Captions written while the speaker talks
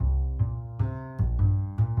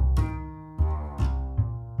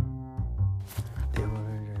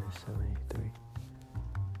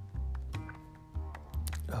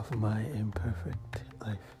of my imperfect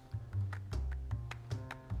life.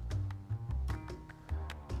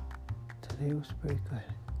 Today was pretty good.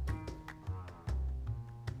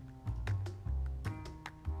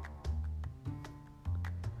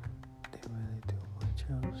 Didn't really do much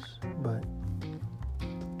else, but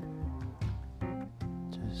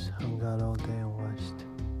just hung out all day and watched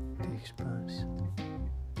The Expanse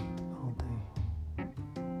all day.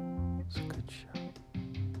 It's a good show.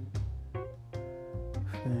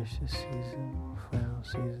 Finished the season, final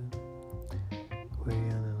season.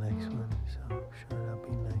 Waiting on the next one, so I'm sure that'll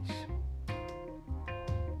be nice.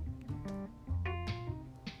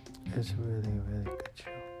 It's a really, really good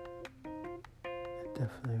show. I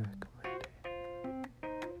definitely recommend it.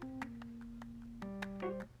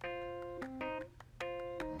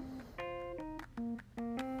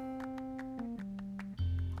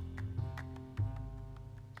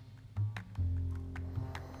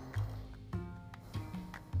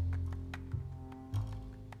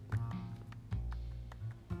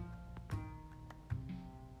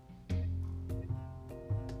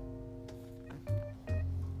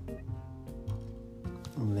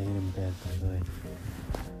 I'm laying in bed, by the way.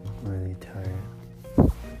 I'm really tired.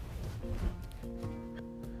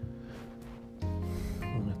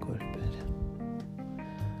 I'm gonna go to bed.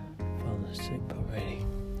 Falling asleep already.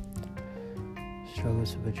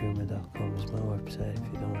 strugglesofadreamer.com is my website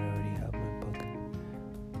if you don't already have my book.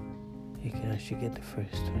 You can actually get the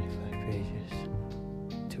first 25 pages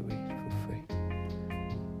to read for free.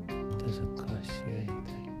 It doesn't cost you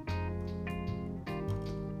anything.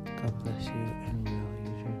 God bless you and